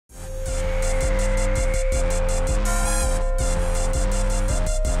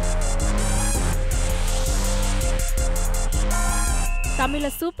తమిళ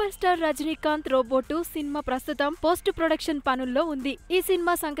super star Rajinikanth robo 2 cinema ప్రస్తుతం post production పనుల్లో ఉంది. ఈ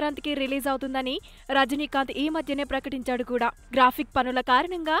సినిమా సంక్రాంతికి రిలీజ్ అవుతుందని రజనీకాంత్ ఈ మధ్యనే ప్రకటించాడు కూడా. గ్రాఫిక్ పనుల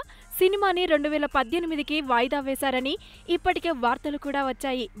కారణంగా సినిమాని 2018కి వాయిదా వేశారని ఇప్పటికే వార్తలు కూడా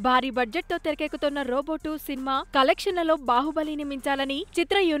వచ్చాయి. భారీ బడ్జెట్ తో తెరకెక్కుతున్న రోబో 2 సినిమా కలెక్షన్లలో బాహుబలిని మించాలని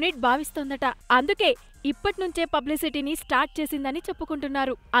చిత్ర యూనిట్ భావిస్తోందట. అందుకే ఇప్పట్నుంచే పబ్లిసిటీని స్టార్ట్ చేసిందని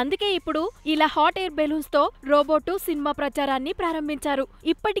చెప్పుకుంటున్నారు. అందుకే ఇప్పుడు ఇలా హాట్ ఎయిర్ బెలూన్స్ తో రోబో 2 సినిమా ప్రచారాన్ని ప్రారంభించారు.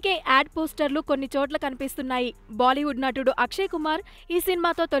 ఇప్పటికే యాడ్ పోస్టర్లు కొన్ని చోట్ల కనిపిస్తున్నాయి. బాలీవుడ్ నటుడు అక్షయ్ కుమార్ ఈ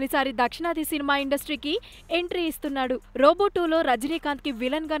సినిమాతో తొలిసారి దక్షిణాది సినిమా ఇండస్ట్రీకి ఎంట్రీ ఇస్తున్నాడు. రోబో 2లో రజనీకాంత్ కి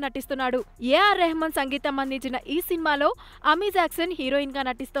విలన్ గా నటిస్తున్నాడు. ఏఆర్ రెహమాన్ సంగీతం అందించిన ఈ సినిమాలో అమీ జాక్సన్ హీరోయిన్ గా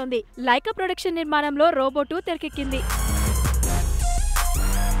నటిస్తోంది. లైకా ప్రొడక్షన్ నిర్మాణంలో రోబో 2 తెరకెక్కింది.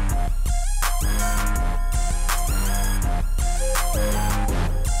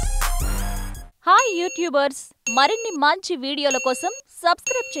 హాయ్ యూట్యూబర్స్, మరిన్ని మంచి వీడియోల కోసం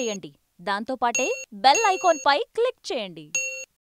సబ్స్క్రైబ్ చేయండి. దాంతోపాటే బెల్ ఐకాన్ పై క్లిక్ చేయండి.